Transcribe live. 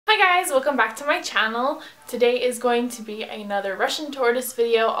Hi guys, welcome back to my channel. Today is going to be another Russian tortoise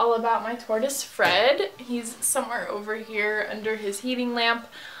video all about my tortoise Fred. He's somewhere over here under his heating lamp.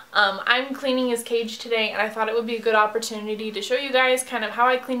 I'm cleaning his cage today and I thought it would be a good opportunity to show you guys kind of how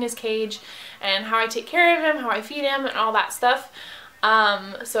I clean his cage and how I take care of him, how I feed him and all that stuff.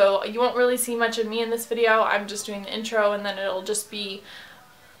 So you won't really see much of me in this video. I'm just doing the intro and then it'll just be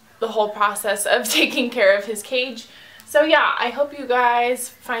the whole process of taking care of his cage. So yeah, I hope you guys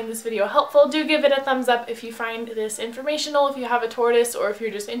find this video helpful. Do give it a thumbs up if you find this informational, if you have a tortoise, or if you're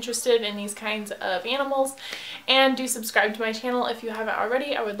just interested in these kinds of animals. And do subscribe to my channel if you haven't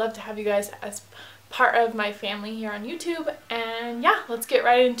already. I would love to have you guys as part of my family here on YouTube. And yeah, let's get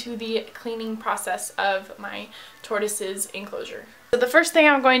right into the cleaning process of my tortoise's enclosure. So the first thing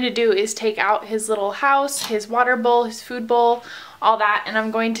I'm going to do is take out his little house, his water bowl, his food bowl, all that. And I'm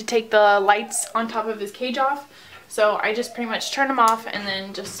going to take the lights on top of his cage off. So I just pretty much turn them off and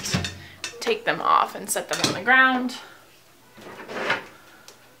then just take them off and set them on the ground.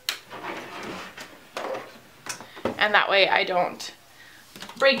 And that way I don't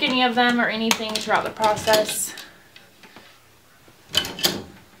break any of them or anything throughout the process.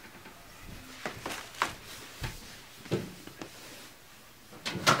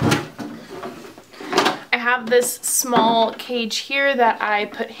 I have this small cage here that I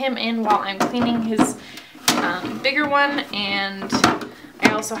put him in while I'm cleaning his bigger one, and I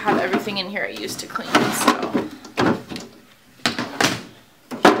also have everything in here I used to clean. So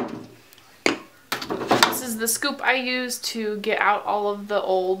this is the scoop I use to get out all of the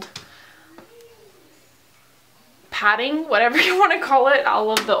old padding, whatever you want to call it,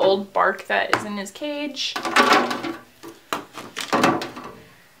 all of the old bark that is in his cage.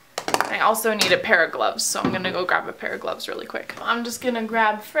 I also need a pair of gloves, so I'm gonna go grab a pair of gloves really quick. I'm just gonna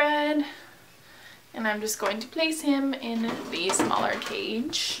grab Fred and I'm just going to place him in the smaller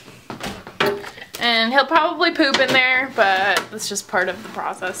cage. And he'll probably poop in there, but that's just part of the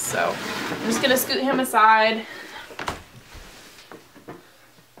process. So I'm just gonna scoot him aside.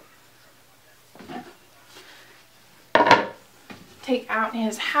 Take out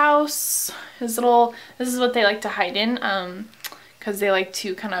his house, his little, this is what they like to hide in, because they like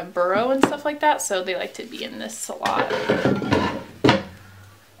to kind of burrow and stuff like that, so they like to be in this a lot.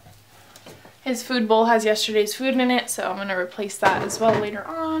 His food bowl has yesterday's food in it, so I'm going to replace that as well later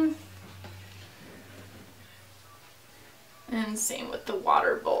on. And same with the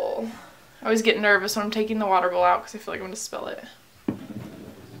water bowl. I always get nervous when I'm taking the water bowl out because I feel like I'm going to spill it.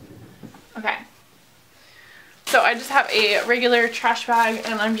 Okay. So I just have a regular trash bag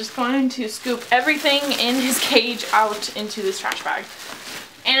and I'm just going to scoop everything in his cage out into this trash bag.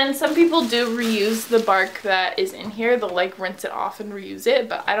 And some people do reuse the bark that is in here. They'll like rinse it off and reuse it,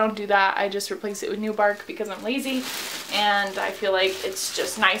 but I don't do that. I just replace it with new bark because I'm lazy and I feel like it's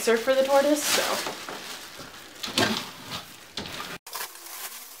just nicer for the tortoise, so.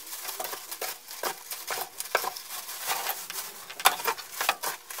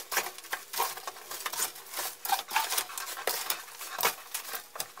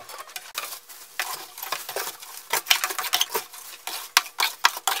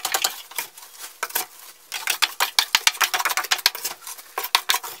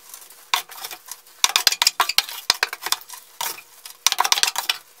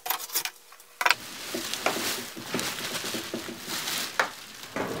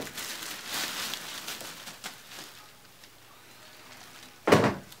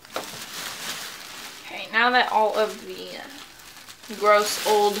 Now that all of the gross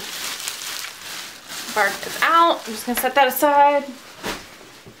old bark is out, I'm just going to set that aside.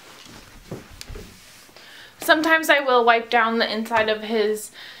 Sometimes I will wipe down the inside of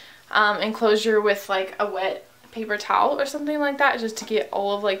his enclosure with like a wet paper towel or something like that, just to get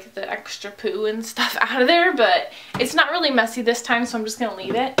all of like the extra poo and stuff out of there, but it's not really messy this time, so I'm just going to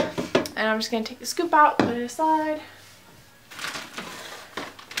leave it. And I'm just going to take the scoop out, put it aside.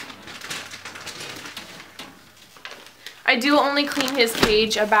 I do only clean his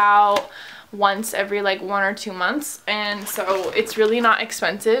cage about once every like 1 or 2 months, and so it's really not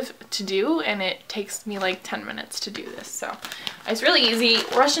expensive to do, and it takes me like 10 minutes to do this, so it's really easy.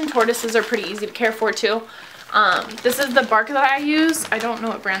 Russian tortoises are pretty easy to care for too. This is the bark that I use. I don't know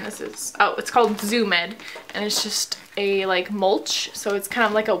what brand this is. Oh, it's called Zoo Med, and it's just a like mulch, so it's kind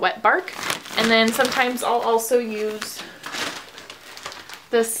of like a wet bark. And then sometimes I'll also use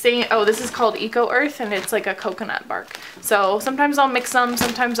the same, oh, this is called Eco Earth, and it's like a coconut bark. So sometimes I'll mix them,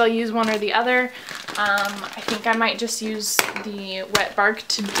 sometimes I'll use one or the other. I think I might just use the wet bark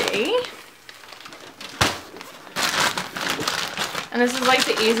today. And this is like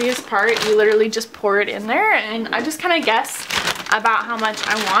the easiest part. You literally just pour it in there, and I just kind of guess. about how much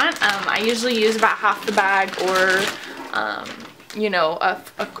I want. I usually use about half the bag or, you know, a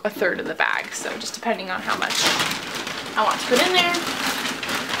third of the bag. So just depending on how much I want to put in there.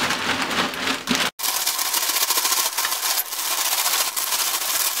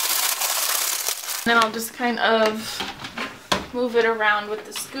 And then I'll just kind of move it around with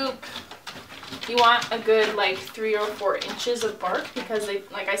the scoop. You want a good like 3 or 4 inches of bark because they,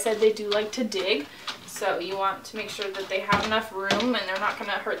 like I said, they do like to dig. So you want to make sure that they have enough room and they're not going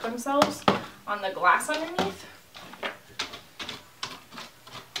to hurt themselves on the glass underneath.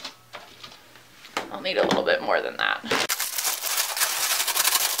 I'll need a little bit more than that.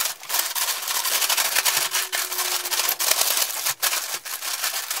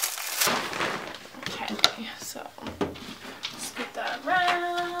 Okay, so scoop that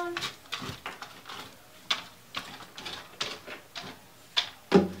around.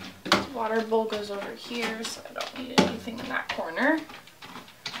 Water bowl goes over here, so I don't need anything in that corner.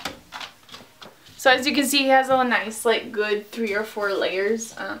 So as you can see, he has a nice, like, good 3 or 4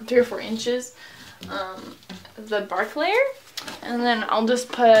 layers, 3 or 4 inches of the bark layer. And then I'll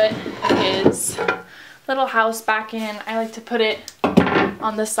just put his little house back in. I like to put it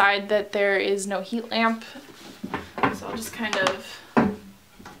on the side that there is no heat lamp. So I'll just kind of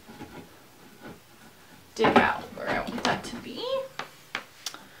dig out where I want that to be.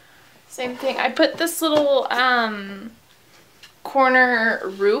 Same thing. I put this little corner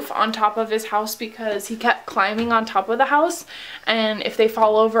roof on top of his house because he kept climbing on top of the house, and if they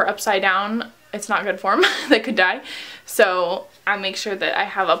fall over upside down, it's not good for him. They could die. So I make sure that I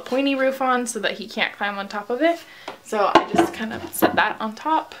have a pointy roof on so that he can't climb on top of it. So I just kind of set that on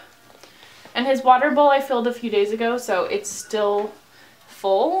top. And his water bowl I filled a few days ago, so it's still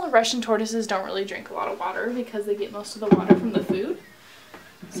full. Russian tortoises don't really drink a lot of water because they get most of the water from the food.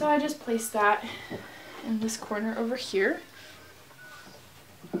 So I just placed that in this corner over here.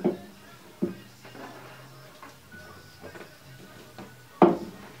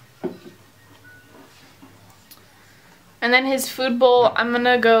 And then his food bowl, I'm going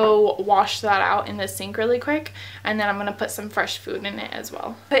to go wash that out in the sink really quick, and then I'm going to put some fresh food in it as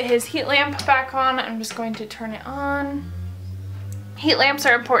well. Put his heat lamp back on. I'm just going to turn it on. Heat lamps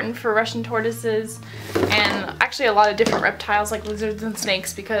are important for Russian tortoises and actually a lot of different reptiles like lizards and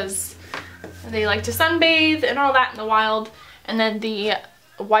snakes because they like to sunbathe and all that in the wild. And then the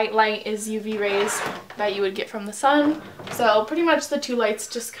white light is UV rays that you would get from the sun. So pretty much the 2 lights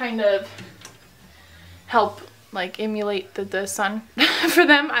just kind of help like emulate the sun for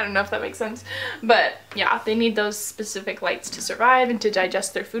them. I don't know if that makes sense. But yeah, they need those specific lights to survive and to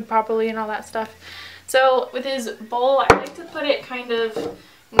digest their food properly and all that stuff. So with his bowl, I like to put it kind of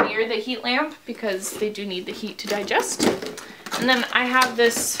near the heat lamp because they do need the heat to digest. And then I have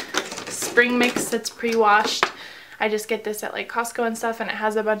this spring mix that's pre-washed. I just get this at like Costco and stuff, and it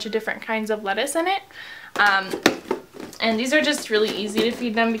has a bunch of different kinds of lettuce in it. And these are just really easy to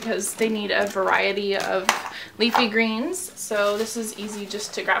feed them because they need a variety of leafy greens. So this is easy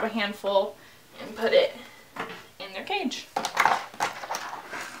just to grab a handful and put it in their cage.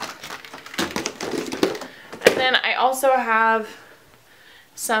 And then I also have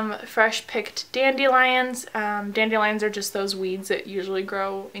some fresh picked dandelions. Dandelions are just those weeds that usually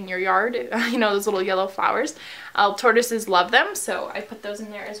grow in your yard, you know, those little yellow flowers. Tortoises love them, so I put those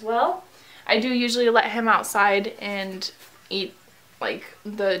in there as well. I do usually let him outside and eat like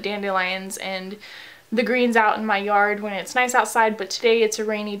the dandelions and the greens out in my yard when it's nice outside, but today it's a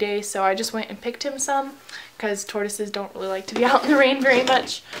rainy day, so I just went and picked him some because tortoises don't really like to be out in the rain very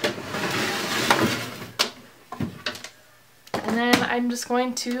much. And then I'm just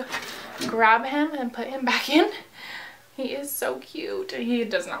going to grab him and put him back in. He is so cute. He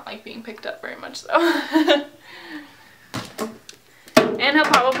does not like being picked up very much though. And he'll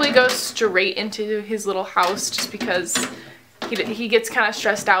probably go straight into his little house just because he gets kind of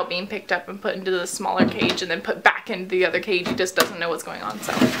stressed out being picked up and put into the smaller cage and then put back into the other cage. He just doesn't know what's going on,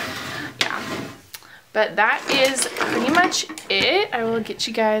 so yeah. But that is pretty much it. I will get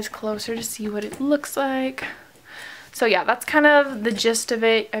you guys closer to see what it looks like. So yeah, that's kind of the gist of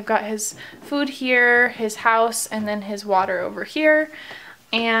it. I've got his food here, his house, and then his water over here.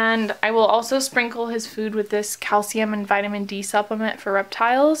 And I will also sprinkle his food with this calcium and vitamin D supplement for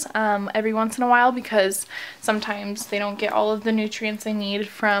reptiles every once in a while because sometimes they don't get all of the nutrients they need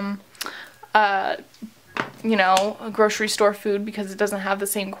from, you know, a grocery store food because it doesn't have the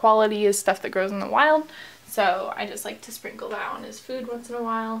same quality as stuff that grows in the wild. So I just like to sprinkle that on his food once in a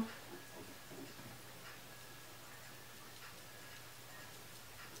while.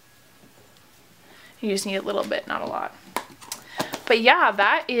 You just need a little bit, not a lot. But yeah,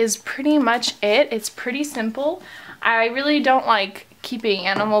 that is pretty much it. It's pretty simple. I really don't like keeping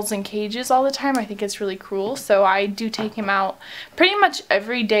animals in cages all the time. I think it's really cruel, so I do take him out pretty much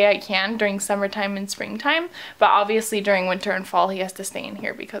every day I can during summertime and springtime, but obviously during winter and fall he has to stay in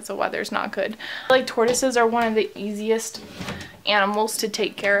here because the weather's not good. Like, tortoises are one of the easiest animals to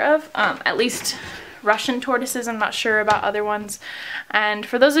take care of, at least Russian tortoises. I'm not sure about other ones. And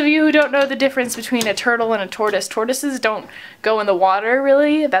for those of you who don't know the difference between a turtle and a tortoise, tortoises don't go in the water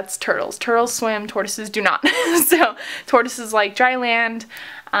really. That's turtles. Turtles swim, tortoises do not. So tortoises like dry land,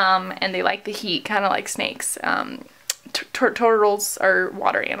 and they like the heat, kind of like snakes. Turtles are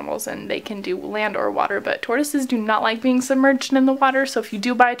water animals and they can do land or water, but tortoises do not like being submerged in the water. So if you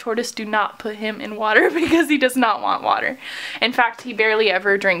do buy a tortoise, do not put him in water because he does not want water. In fact, he barely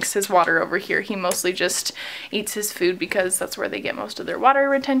ever drinks his water over here. He mostly just eats his food because that's where they get most of their water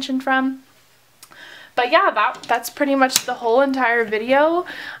retention from. But yeah, that's pretty much the whole entire video.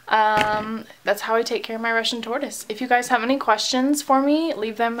 That's how I take care of my Russian tortoise. If you guys have any questions for me,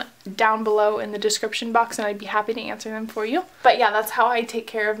 leave them down below in the description box and I'd be happy to answer them for you. But yeah, that's how I take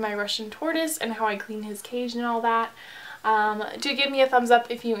care of my Russian tortoise and how I clean his cage and all that. Do give me a thumbs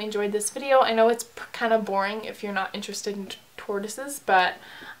up if you enjoyed this video. I know it's kind of boring if you're not interested in tortoises, but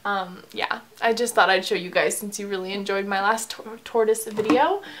yeah, I just thought I'd show you guys since you really enjoyed my last tortoise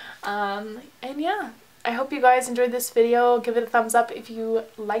video. And yeah, I hope you guys enjoyed this video. Give it a thumbs up if you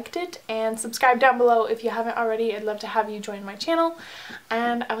liked it, and subscribe down below if you haven't already. I'd love to have you join my channel,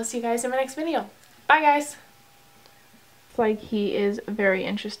 and I will see you guys in my next video. Bye guys! It's like he is very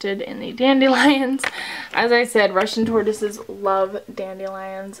interested in the dandelions. As I said, Russian tortoises love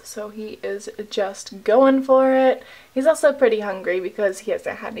dandelions, so he is just going for it. He's also pretty hungry because he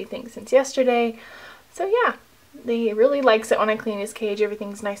hasn't had anything since yesterday. So yeah, he really likes it when I clean his cage.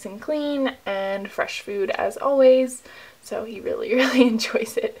 Everything's nice and clean and fresh food as always. So he really, really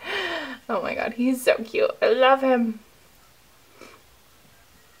enjoys it. Oh my god, he's so cute. I love him.